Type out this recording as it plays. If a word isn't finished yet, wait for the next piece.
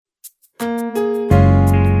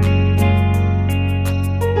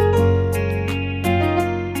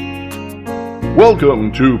Welcome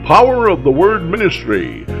to Power of the Word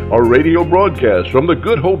Ministry, a radio broadcast from the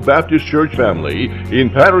Good Hope Baptist Church family in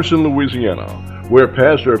Patterson, Louisiana, where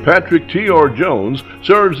Pastor Patrick T.R. Jones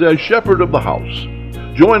serves as shepherd of the house.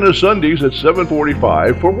 Join us Sundays at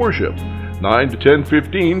 7:45 for worship, 9 to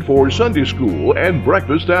 10:15 for Sunday school and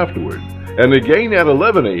breakfast afterward, and again at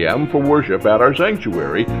 11 a.m. for worship at our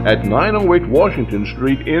sanctuary at 908 Washington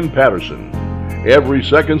Street in Patterson. Every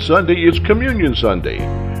second Sunday is Communion Sunday.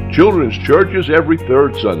 Children's Church is every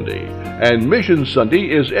third Sunday, and Mission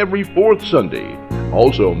Sunday is every fourth Sunday.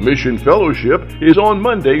 Also, Mission Fellowship is on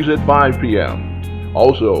Mondays at 5 p.m.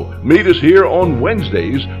 Also, meet us here on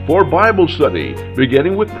Wednesdays for Bible study,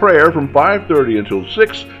 beginning with prayer from 5:30 until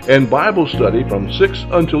 6 and Bible study from 6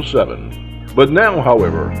 until 7. But now,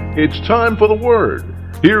 however, it's time for the Word.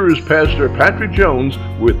 Here is Pastor Patrick Jones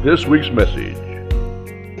with this week's message.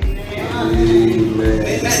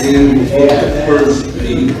 Amen. In the book of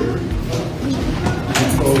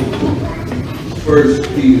 1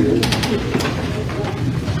 Peter,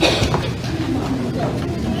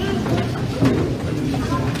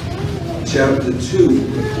 chapter 2,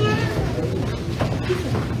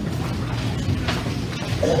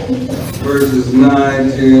 verses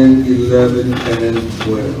 9, 10, 11, and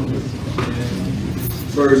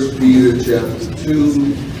 12. 1 Peter chapter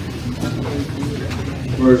 2,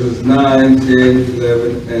 verses 9, 10,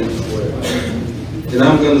 11, and 12. And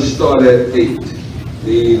I'm going to start at 8.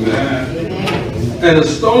 Amen. And a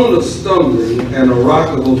stone of stumbling and a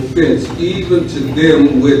rock of offense, even to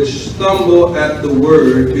them which stumble at the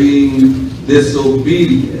word, being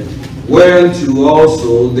disobedient, whereunto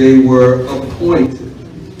also they were appointed.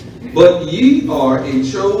 But ye are a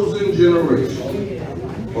chosen generation,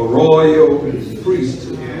 a royal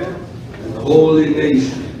priesthood, and a holy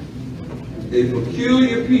nation, a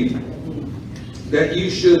peculiar people, that you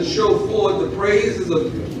should show forth the praises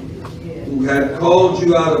of him who hath called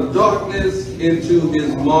you out of darkness into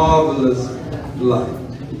his marvelous light,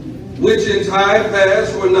 which in time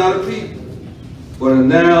past were not a people, but are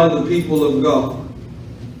now the people of God,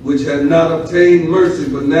 which had not obtained mercy,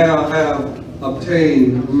 but now have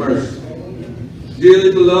obtained mercy.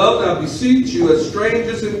 Dearly beloved, I beseech you as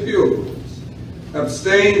strangers and pilgrims,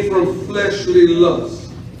 abstain from fleshly lusts,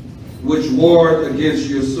 which war against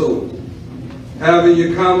your soul, having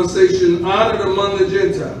your conversation honored among the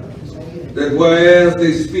Gentiles, that whereas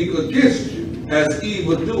they speak against you as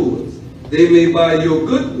evildoers, they may by your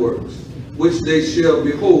good works, which they shall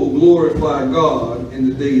behold, glorify God in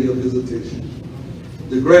the day of visitation.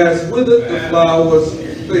 The grass withereth, the flowers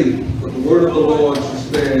fade, but the word of the Lord shall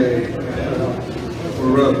stand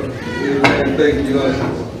forever. Amen. Thank you,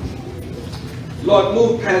 ushers. Lord,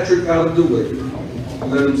 move Patrick out of the way.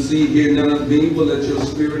 Let him see, hear none of me, but let your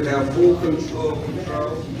spirit have full control.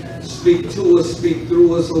 Speak to us, speak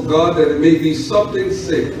through us, oh God, that it may be something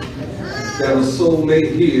said that a soul may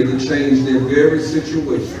hear to change their very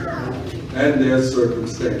situation and their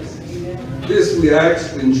circumstances. This we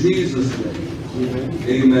ask in Jesus' name.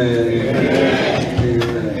 Amen. Amen.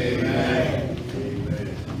 Amen. Amen.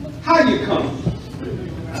 How you coming?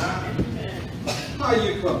 How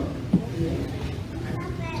you coming?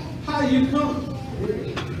 How you coming?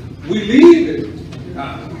 We leave it.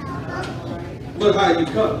 But how you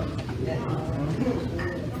come?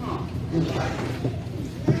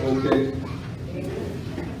 Okay.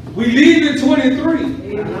 We leave in 23.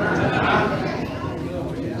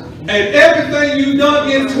 And everything you done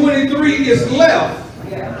in 23 is left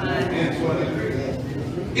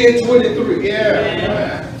in 23.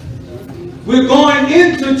 Yeah. We're going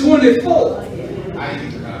into 24. How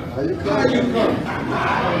you come?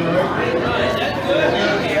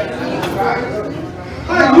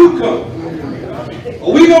 How you come?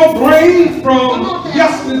 We're going to bring from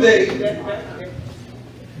yesterday,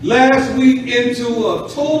 last week, into a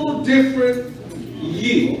total different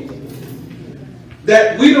year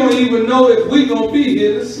that we don't even know if we're going to be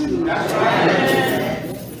here to see.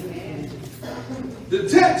 The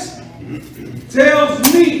text tells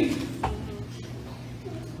me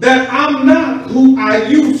that I'm not who I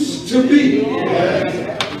used to be.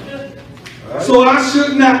 So I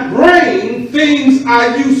should not bring things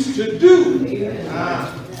I used to do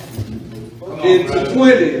into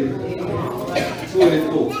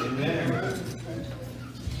 2024.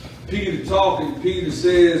 Peter talking, Peter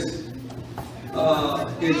says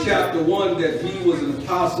in chapter 1 that he was an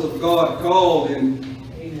apostle of God called, and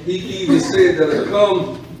he even said that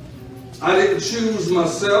I didn't choose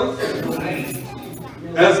myself.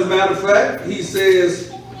 As a matter of fact, he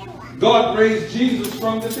says, God raised Jesus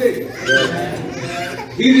from the dead.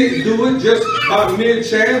 He didn't do it just by mere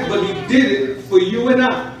chance, but he did it for you and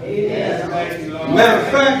I. Matter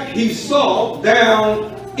of fact, he saw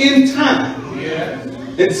down in time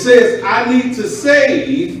and says, I need to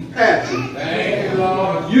save Patrick.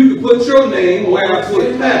 You can put your name where I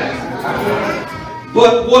put Patrick.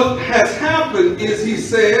 But what has happened is he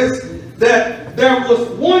says that there was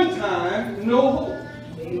one time no hope.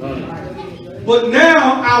 But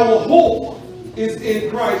now our hope is in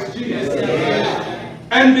Christ Jesus.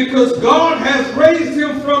 And because God has raised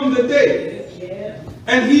him from the dead,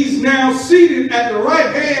 and he's now seated at the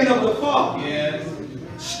right hand of the Father,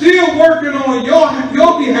 still working on your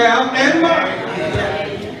behalf and mine,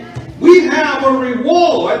 we have a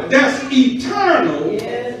reward that's eternal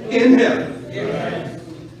in heaven.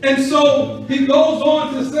 And so he goes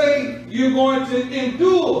on to say, you're going to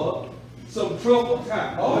endure some troubled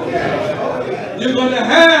times. You're going to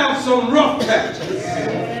have some rough patches.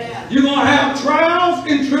 You're going to have trials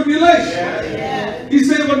and tribulations. He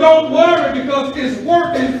said, but don't worry, because it's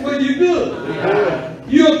working for your good.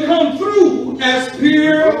 You'll come through as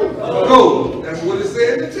pure gold. That's what it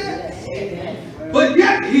said in the text. But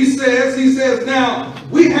yet he says, now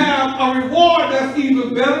we have a reward that's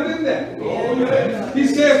even better than that. He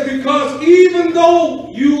says, because even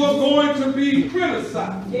though you are going to be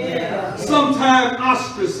criticized, sometimes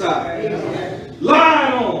ostracized,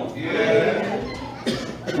 lied on,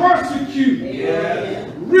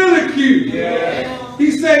 persecuted, ridiculed,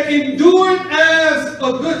 he said, endure it as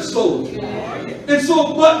a good soldier. And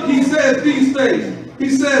so, but he says these things. He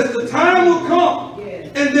says, the time will come,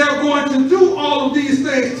 and they're going to do all of these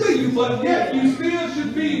things to you, but yet you still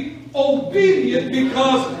should be obedient,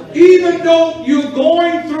 because even though you're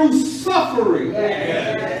going through suffering,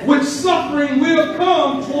 which suffering will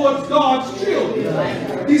come towards God's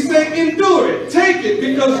children, he said, endure it, take it,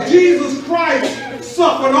 because Jesus Christ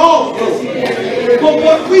suffered also. But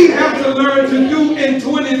what we have to learn to do in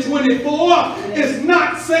 2024 is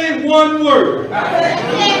not say one word.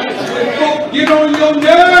 When folk get on your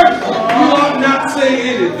nerves, you ought not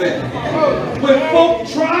say anything. When folk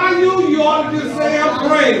try you, you ought to just say, I'm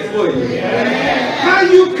praying for you. How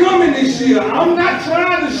you coming this year? I'm not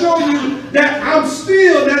trying to show you that I'm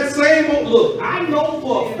still that same old look. I know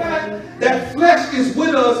for a fact that flesh is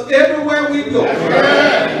with us everywhere we go.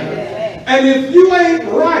 And if you ain't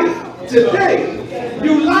right today,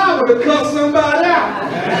 you liable to cuss somebody out.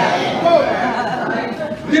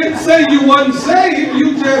 Didn't say you wasn't saved,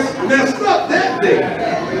 you just messed up that day.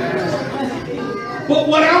 But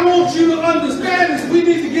what I want you to understand is we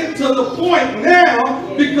need to get to the point now,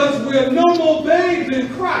 because we're no more babes in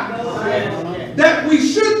Christ, that we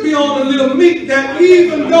should be on a little meat, that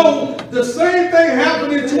even though the same thing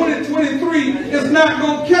happened in 2023 is not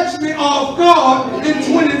going to catch me off guard in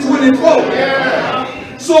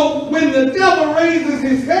 2024. So when the devil raises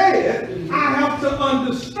his head, I have to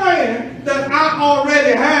understand that I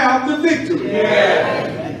already have the victory.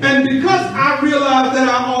 And because I realize that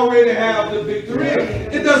I already have the victory,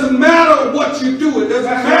 it doesn't matter what you do. It doesn't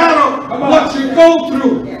matter what you go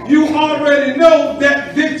through. You already know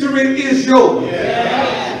that victory is yours.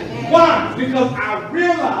 Why? Because I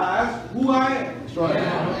realize who I am.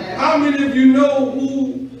 How many of you know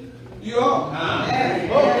who you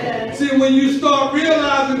are? See, when you start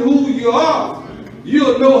realizing who you are,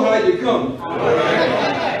 you'll know how you're coming.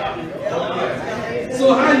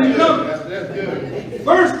 So how you coming?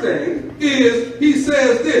 First thing is, he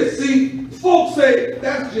says this. See, folks say,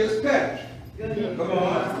 that's just Patrick. Come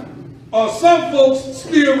on. Or some folks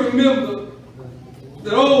still remember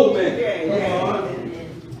the old man. Come on.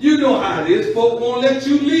 You know how it is. Folks won't let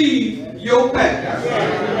you leave your past.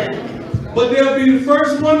 But they'll be the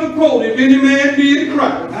first one to quote, if any man be in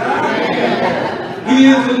Christ, he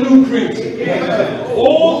is a new creature.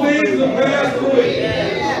 All things are passed away.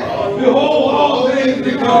 Behold, all things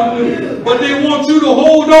become new. But they want you to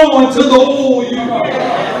hold on to the old you.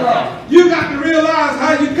 You got to realize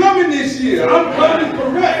how you're coming this year. I'm coming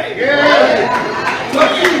correct. But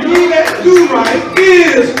he that do right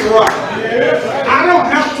is right. I don't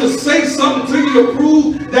have to say something to you to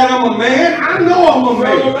prove that I'm a man. I know I'm a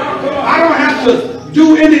man. I don't have to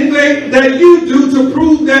do anything that you do to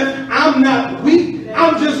prove that I'm not weak.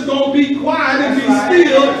 I'm just going to be quiet and be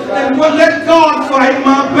still and let God fight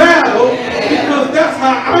my battle, because that's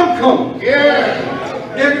how I'm coming.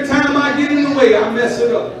 Every time I get in the way, I mess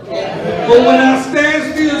it up. But when I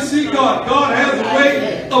stand still and see God, God has a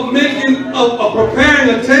way of making, of preparing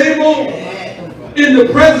a table in the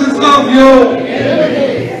presence of your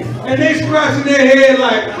enemies. And they scratching their head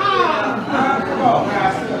like,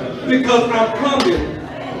 because I'm coming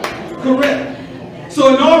correct.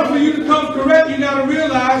 So in order for you to come correct, you got to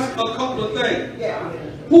realize a couple of things.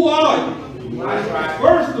 Who are you?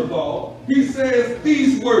 First of all, he says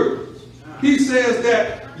these words. He says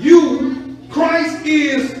that you, Christ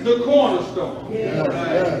is the cornerstone.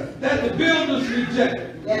 That the builders rejected.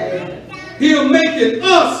 He'll make it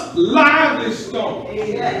us lively stones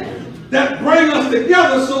that bring us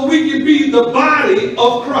together so we can be the body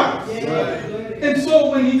of Christ. And so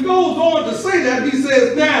when he goes on to say that, he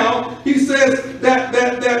says now, he says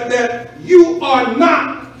that you are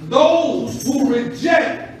not those who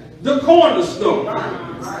reject the cornerstone.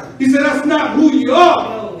 He said that's not who you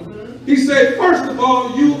are. He said, first of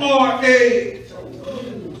all, you are a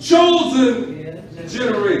chosen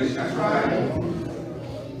generation.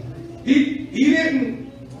 He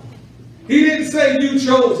didn't say you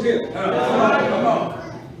chose him.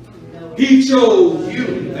 He chose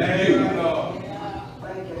you.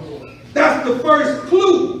 That's the first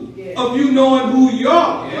clue of you knowing who you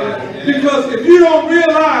are. Because if you don't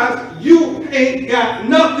realize you ain't got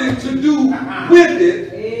nothing to do with it,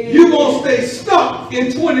 you're going to stay stuck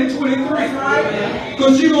in 2023.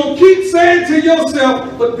 Because you're going to keep saying to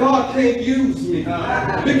yourself, but God can't use me.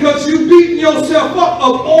 Because you're beating yourself up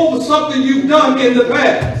over something you've done in the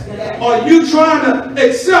past. Are you trying to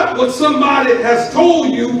accept what somebody has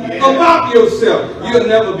told you about yourself? You'll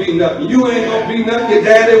never be nothing. You ain't going to be nothing. Your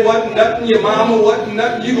daddy wasn't nothing. Your mama wasn't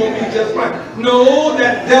nothing. You're going to be just fine. No,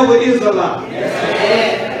 that devil is a lie.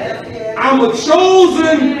 I'm a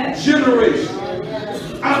chosen generation.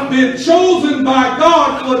 I've been chosen by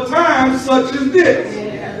God for times such as this.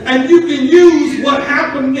 And you can use what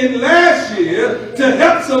happened in last year to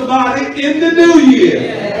help somebody in the new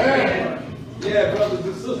year. Yeah, brothers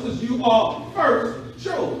and sisters, you are first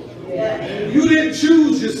chosen. You didn't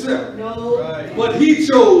choose yourself, but he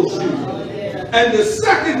chose you. And the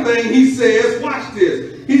second thing he says, watch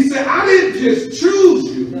this. He said, I didn't just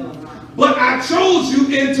choose you, but I chose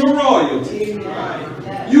you into royalty.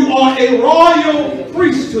 You are a royal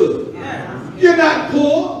priesthood. You're not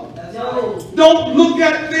poor. Don't look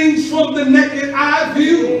at things from the naked eye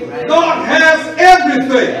view. God has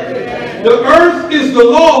everything. The earth is the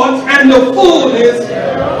Lord's and the fullness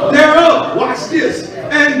thereof. Watch this.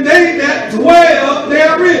 And they that dwell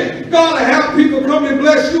therein. God will have people come and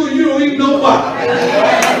bless you and you don't even know why.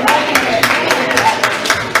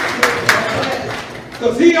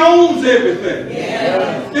 Because he owns everything.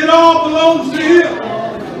 It all belongs to him.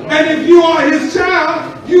 And if you are his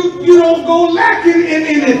child, you don't go lacking in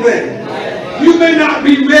anything. You may not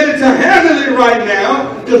be ready to handle it right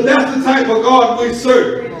now, because that's the type of God we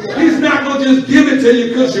serve. He's not going to just give it to you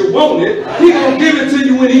because you want it. He's going to give it to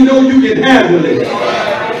you when he knows you can handle it.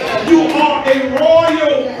 You are a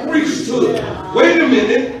royal priesthood. Wait a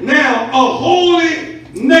minute. Now, a holy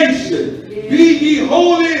nation. Be ye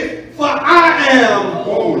holy, for I am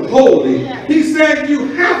holy. He said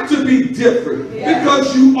you have to be different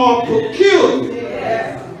because you are peculiar.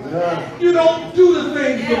 You don't do the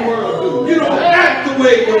things the world do. You don't act the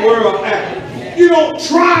way the world acts. You don't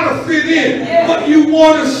try to fit in, but you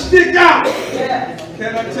want to stick out.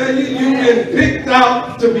 Can I tell you, you've been picked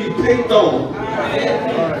out to be picked on.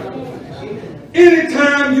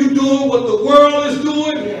 Anytime you're doing what the world is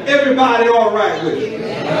doing, everybody all right with it.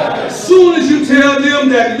 As soon as you tell them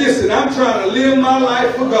that, listen, I'm trying to live my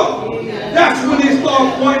life for God, that's when they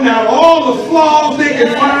start pointing out all the flaws they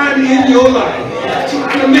can find in your life.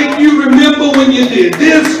 Trying to make you remember when you did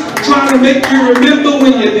this, trying to make you remember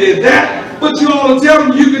when you did that. But you ought to tell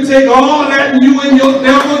them you can take all of that and you and your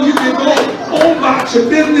devil, you can go on about your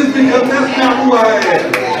business because that's not who I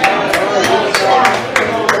am.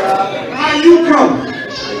 How you coming?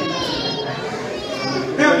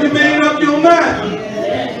 Have you made up your mind?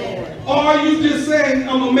 Or are you just saying,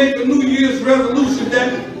 I'm going to make a New Year's resolution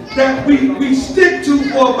that we stick to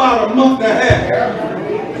for about a month and a half?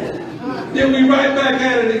 Then we right back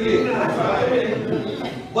at it again.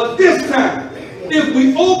 But this time, if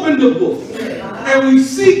we open the book and we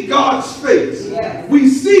seek God's face, we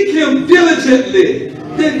seek him diligently,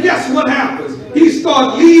 then guess what happens? He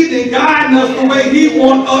starts leading and guiding us the way he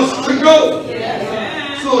wants us to go.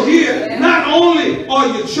 So here, not only are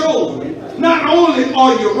you chosen, not only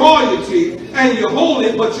are you royalty and you're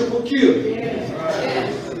holy, but you're peculiar.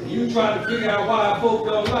 You trying to figure out why folks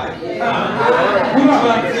don't like you. You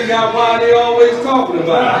trying to figure out why they always talking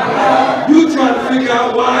about you. You trying to figure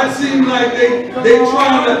out why it seems like they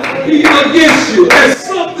trying to be against you. There's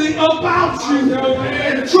something about you.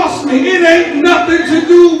 And trust me, it ain't nothing to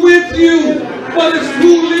do with you, but it's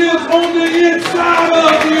who lives on the inside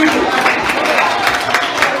of you.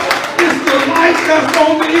 It's the light that's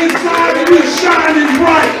on the inside of you shining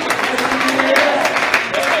bright.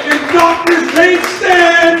 And darkness can't stay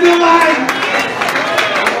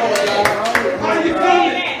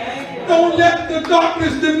the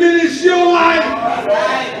darkness diminish your light.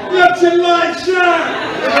 Let your light shine.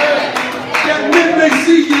 That men may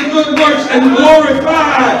see your good works and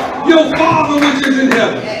glorify your Father which is in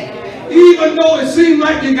heaven. Even though it seemed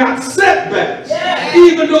like you got setbacks,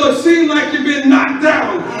 even though it seemed like you've been knocked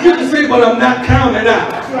down, you can say, but I'm not counted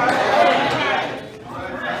out.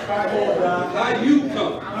 How you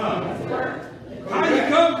come? How you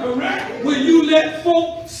come, correct? Will you let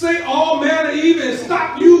folk say all manner of evil and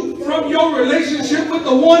stop you from your relationship with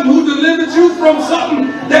the one who delivered you from something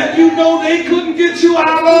that you know they couldn't get you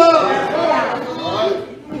out of?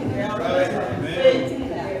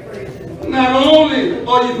 Not only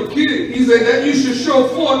are you peculiar, he said that you should show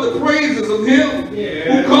forth the praises of him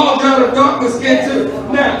who called you out of darkness into.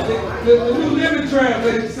 Now, the New Living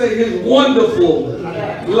Translation say his wonderful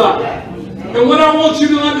light. And what I want you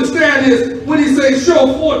to understand is when he says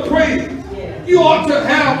show forth praise, you ought to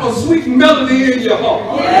have a sweet melody in your heart.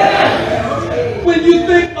 When you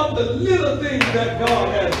think of the little things that God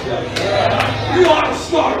has done, you ought to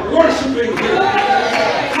start worshiping him.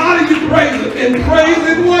 How do you praise him? In praise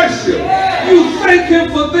and worship. You thank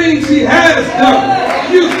him for things he has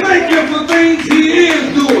done. You thank him for things he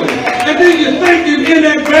is doing. And then you thank him in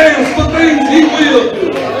advance for things he will do.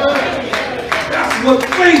 That's what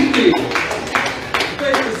faith is.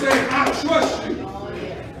 Faith is saying, I trust you.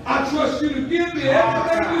 I trust you to give me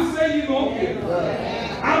everything you say you're going to give.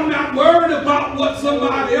 I'm not worried about what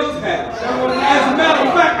somebody else has. As a matter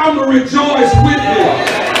of fact, I'm going to rejoice with them.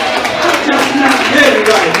 I'm just not ready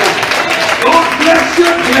right now. God bless you,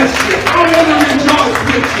 bless you. I want to rejoice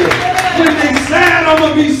with you. When they're sad, I'm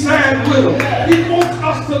going to be sad with them. He wants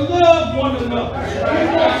us to love one another. He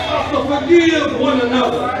wants us to forgive one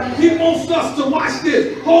another. He wants us to, watch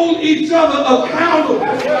this, hold each other accountable.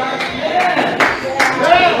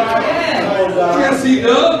 Yes, he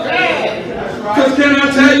does. Because can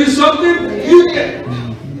I tell you something? You can.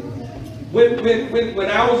 When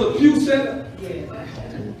I was a pew setter,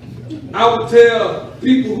 I would tell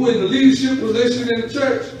people who are in the leadership position in the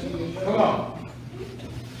church, come on,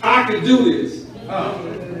 I can do this,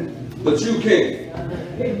 but you can't.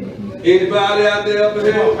 Anybody out there up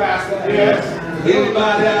here? Yes.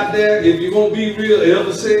 Anybody out there, if you're going to be real,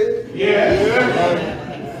 ever said?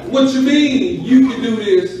 Yes. What you mean, you can do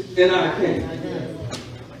this and I can't?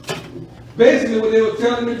 Basically what they were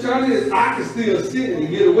telling me, Charlie, is I can still sin and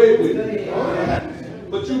get away with it.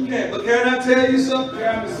 But you can't. But can I tell you something?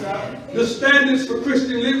 The standards for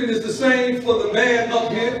Christian living is the same for the man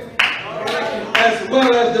up here as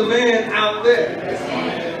well as the man out there.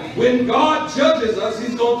 When God judges us,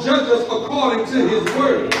 he's going to judge us according to his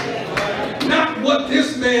word. Not what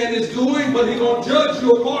this man is doing, but he's going to judge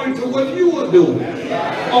you according to what you are doing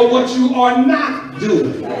or what you are not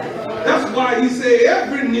doing. That's why he said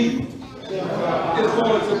every knee is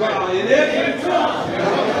going to bow in every tongue.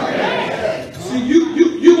 See,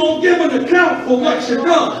 you gonna give an account for what you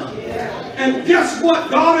done. And guess what?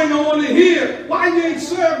 God ain't gonna want to hear. Why you ain't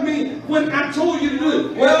served me when I told you to do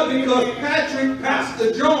it? Well, because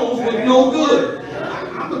Pastor Jones was no good.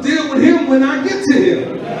 I'm gonna deal with him when I get to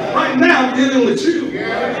him. Right now, I'm dealing with you.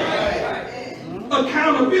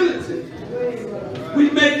 Accountability. We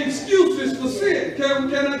make excuses for sin. Can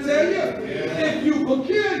I tell you? If you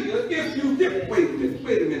peculiar, if you dip, wait a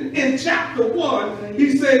minute. In chapter 1,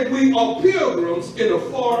 he said we are pilgrims in a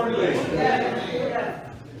foreign land.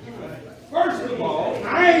 First of all,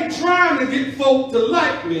 I ain't trying to get folk to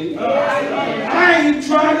like me. I ain't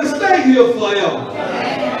trying to stay here forever.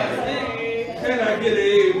 Can I get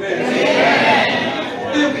an amen?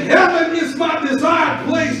 If heaven is my desired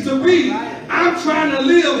place to be, I'm trying to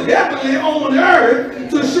live heavenly on earth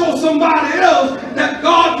to show somebody else that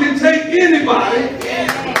God can take anybody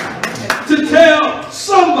to tell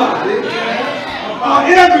somebody or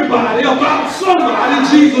everybody about somebody,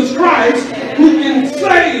 Jesus Christ, who can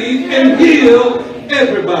save and heal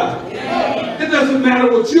everybody. It doesn't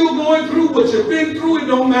matter what you're going through, what you've been through. It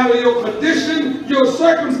don't matter your condition, your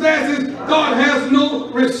circumstances. God has no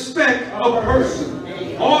respect of person.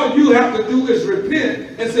 All you have to do is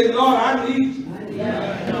repent and say, Lord, I need you.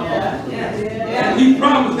 He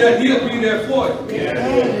promised that he'll be there for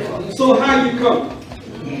you. So how you come?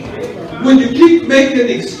 When you keep making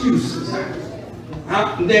excuses.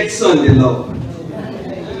 Next Sunday, Lord.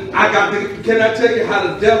 Can I tell you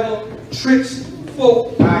how the devil tricks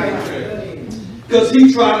folk? Because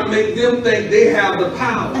he tried to make them think they have the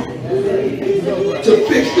power to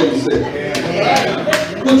fix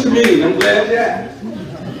themselves. What you mean? I'm glad you asked.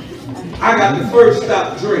 I got to first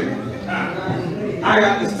stop drinking. I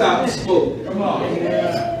got to stop smoking.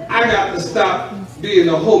 I got to stop being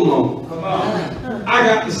a homo. I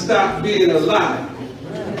got to stop being a liar.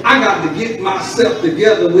 I I got to get myself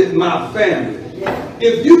together with my family.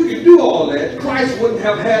 If you could do all that, Christ wouldn't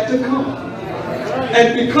have had to come.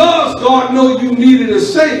 And because God knows you needed a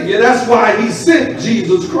Savior, that's why he sent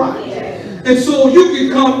Jesus Christ. And so you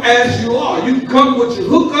can come as you are. You can come with your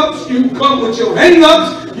hookups, you can come with your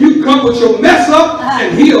hang-ups, you can come with your mess up,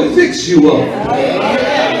 and he'll fix you up.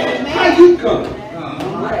 How you coming?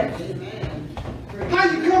 How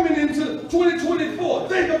you coming into 2024?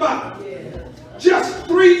 Think about it. Just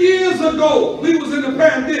 3 years ago, we was in the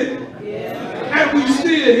pandemic. And we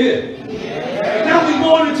still here. Now we're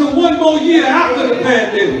going into 1 more year after the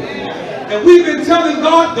pandemic. And we've been telling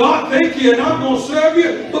God, God, thank you, and I'm going to serve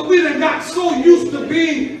you. But we done got so used to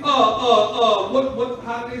being, how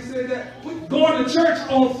do they say that? Going to church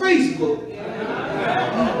on Facebook.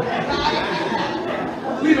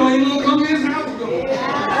 We don't even want to come to his house.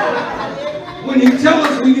 When he tells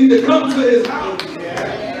us we need to come to his house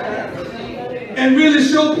and really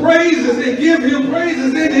show praises and give him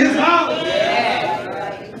praises in his house.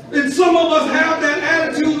 And some of us have that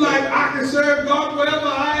attitude like, I can serve God wherever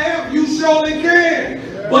I am. You surely can.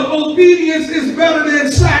 But obedience is better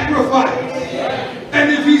than sacrifice.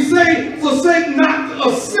 And if he say, forsake not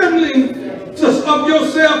assembling of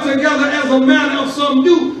yourself together as a manner of some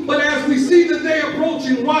do, but as we see the day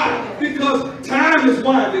approaching, why? Because time is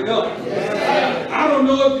winding up. I don't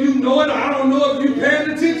know if you know it, I don't know if you're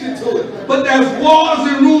paying attention to it, but there's wars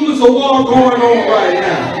and rumors of war going on right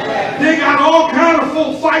now. They got all kind of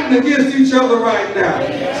folks fighting against each other right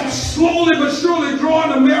now. Slowly but surely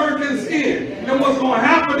drawing Americans in. And what's going to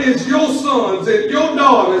happen is your sons and your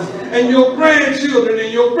daughters and your grandchildren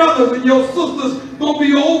and your brothers and your sisters going to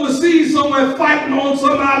be overseas somewhere fighting on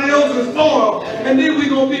somebody else's soil. And then we're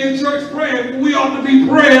going to be in church praying. We ought to be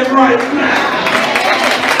praying right now.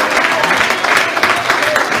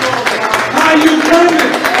 How you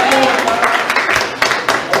coming?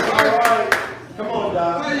 Come on,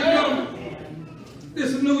 Doc. How you coming?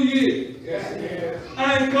 It's a new year. I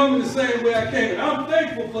ain't coming the same way I came. I'm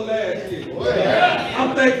thankful for last year.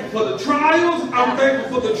 I'm thankful for the trials. I'm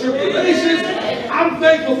thankful for the tribulations. I'm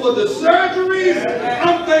thankful for the surgeries.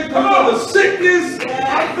 I'm thankful for the sickness.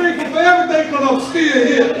 I'm thankful for everything because I'm still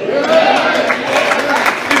here.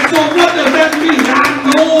 And so what does that mean? I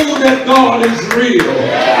know that God is real.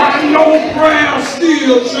 I know prayer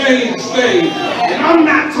still changes things. And I'm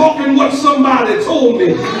not talking what somebody told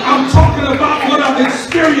me. I'm talking about what I've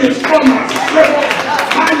experienced from myself.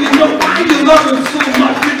 How you know why you love him so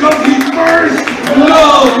much? Because he first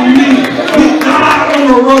loved me. He died on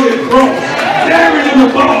a rugged cross, buried in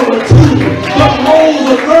a bottle of tomb, but rose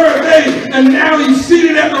the third day, and now he's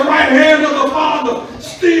seated at the right hand of the Father,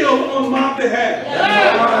 still on my behalf.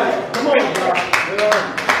 Come on, God.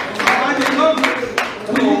 How you love him?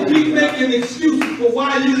 When you keep making excuses for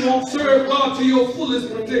why you won't serve God to your fullest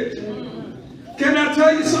potential. Can I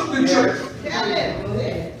tell you something, church?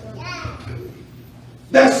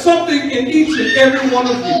 There's something in each and every one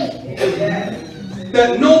of you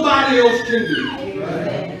that nobody else can do.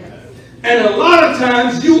 And a lot of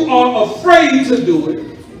times you are afraid to do it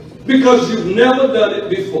because you've never done it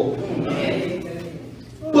before.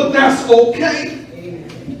 But that's okay.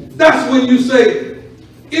 That's when you say,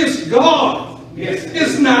 it's God.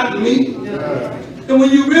 It's not me. And when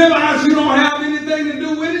you realize you don't have anything to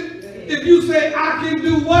do with it, if you say, I can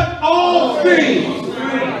do what? All things.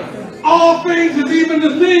 All things is even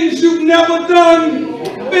the things you've never done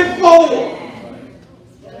before.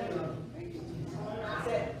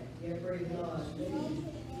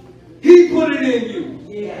 He put it in you.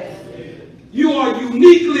 You are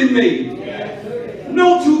uniquely made.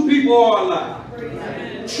 No two people are alike.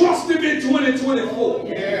 Trust him in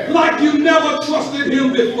 2024 like you never trusted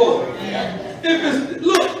him before.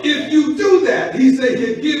 If you do that, he said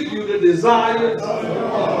he'll give you the desires of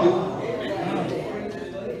you.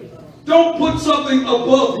 Don't put something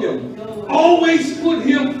above him. Always put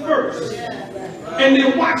him first. And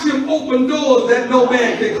then watch him open doors that no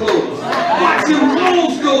man can close. Watch him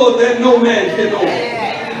close doors that no man can open.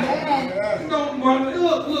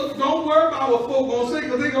 Don't worry about what folk gonna say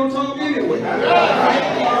because they're gonna talk anyway.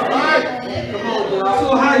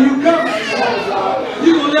 So how you coming?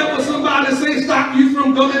 You gonna let somebody say stop you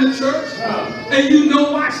from going to church? And you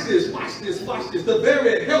know, watch this. The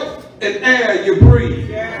very health and air you breathe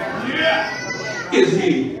is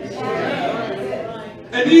his.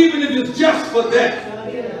 And even if it's just for that,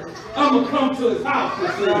 I'm going to come to his house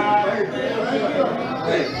and say,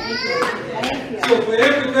 thank you. So for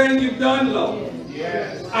everything you've done, Lord,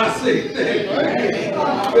 I say thank you.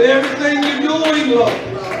 For everything you're doing, Lord,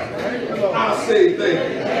 I say thank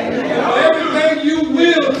you. For everything you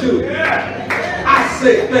will do, I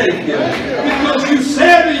say thank you. Because you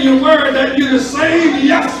said in word that you're the same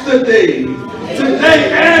yesterday,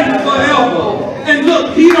 today, and forever. And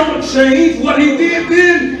look, he don't change. What he did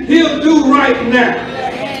then, he'll do right now.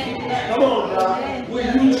 Come on, God. Will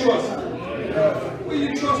you trust him? Will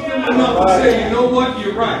you trust him enough to say, you know what,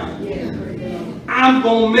 you're right. I'm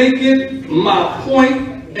going to make it my point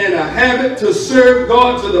and a habit to serve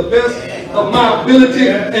God to the best of my ability.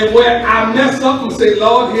 And where I mess up and say,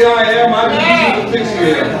 Lord, here I am, I need you to fix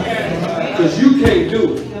me up. Because you can't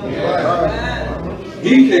do it.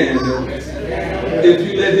 He can do it. If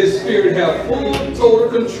you let his spirit have full, total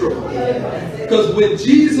control. Because when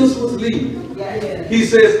Jesus was leaving, he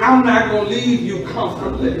says, I'm not going to leave you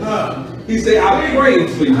comfortless. He said, I prayed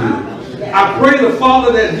for you. I pray the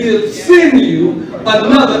Father that he'll send you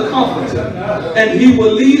another comforter. And he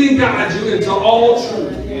will lead and guide you into all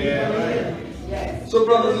truth. So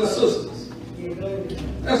brothers and sisters,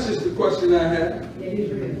 that's just the question I have.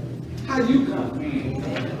 How you come?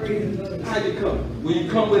 How you come? Will you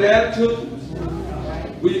come with attitude?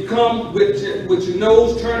 Will you come with your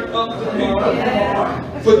nose turned up to people,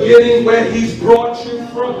 forgetting where he's brought you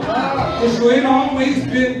from? Because you ain't always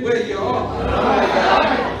been where you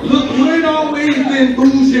are. Look, you ain't always been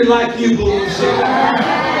bougie like you bougie.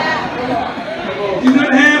 You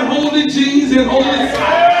done had holy jeans and holy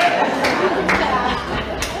socks.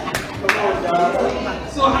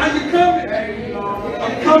 So how you coming?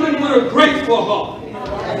 I'm coming with a grateful heart.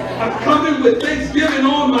 I'm coming with thanksgiving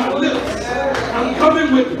on my lips. I'm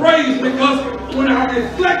coming with praise because when I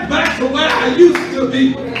reflect back to where I used to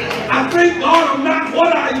be, I thank God I'm not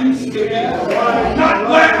what I used to be. Not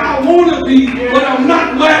where I want to be, but I'm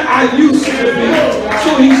not where I used to be.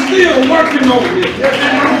 So he's still working on me.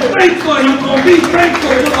 And I'm thankful and I'm going to be thankful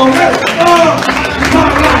for the rest of my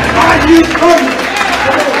life. Are you coming?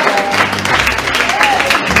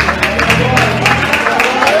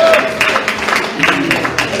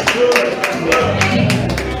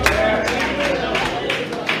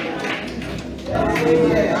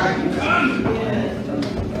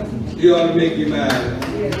 You ought to make you mad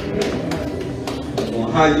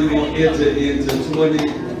on how you want to enter into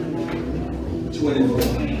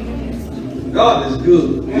 2024. God is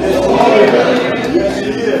good.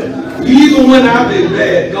 Even when I've been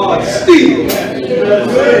bad, God still good.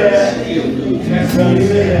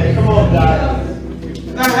 Come on,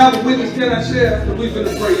 God. I have a witness. Can I share? We're going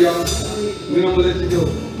to pray, y'all. We're going to let you go.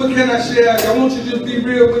 But can I share? I want you to just be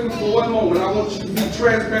real with me for one moment. I want you to be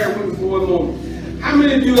transparent with me for one moment. How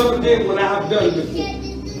many of you ever did what I've done before?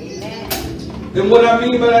 And what I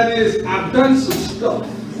mean by that is, I've done some stuff.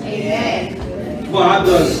 Amen. Well, I've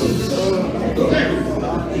done some stuff.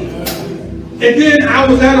 And then I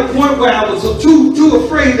was at a point where I was too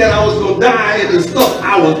afraid that I was going to die in the stuff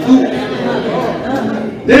I was doing.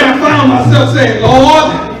 Then I found myself saying,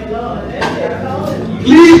 Lord,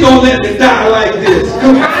 please don't let me die like this.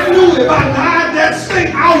 Because I knew if I died that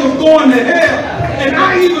state, I was going to hell. And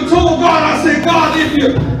I even told God, I said, God, if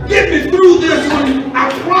you get me through this one,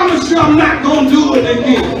 I promise you I'm not going to do it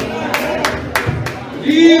again.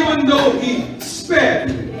 Even though he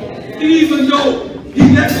spared me, even though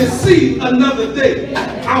he let me see another day,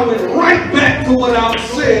 I went right back to what I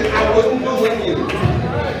said I wouldn't do again.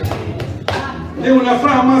 Then when I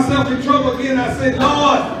found myself in trouble again, I said,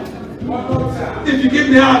 Lord, if you get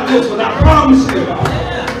me out of this one, I promise you,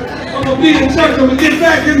 I'm going to be in church, I'm going to get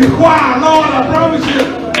back in the choir. Lord, I promise you,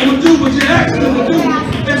 I'm going to do what you asked me to do.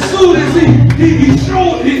 As soon as he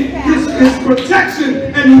showed his protection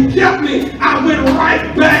and he kept me, I went right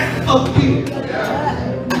back again.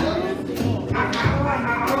 I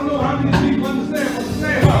don't know how many people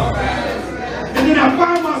understand what I'm saying. And then I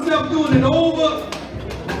found myself doing it over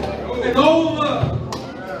and over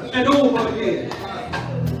and over again.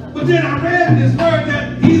 But then I read in this word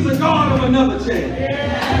that he's a God of another chance.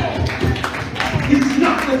 He's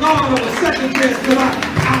not the God of a second chance. Because I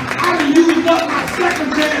done used up my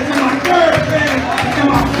second chance and my third chance and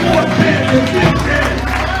my fourth chance and fifth chance.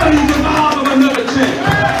 But he's a God of another chance.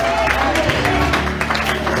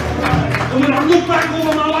 And when I look back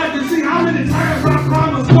over my life and see how many times I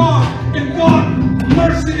promised God and God,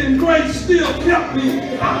 mercy and grace still kept me,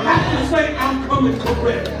 I have to say I'm coming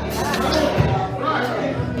correct.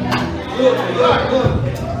 Look.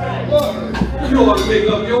 You ought to make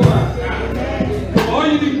up your mind. All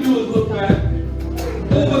you need to do is look back.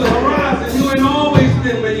 Over the horizon, you ain't always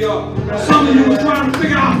been where you are. Some of you were trying to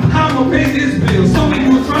figure out how I'm going to pay this bill. Some of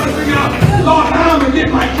you were trying to figure out, Lord, how I'm going to get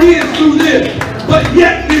my kids through this. But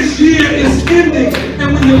yet this year is ending.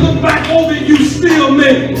 And when you look back over it, you still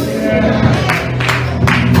made it.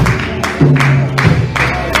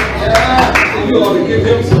 And you ought to give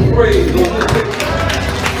him some praise.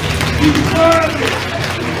 He's worthy.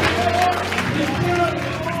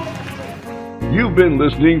 You've been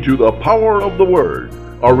listening to The Power of the Word,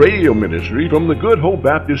 a radio ministry from the Good Hope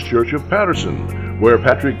Baptist Church of Patterson, where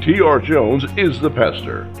Patrick T.R. Jones is the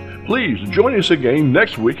pastor. Please join us again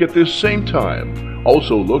next week at this same time.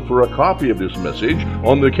 Also look for a copy of this message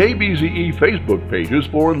on the KBZE Facebook pages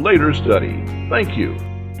for later study. Thank you.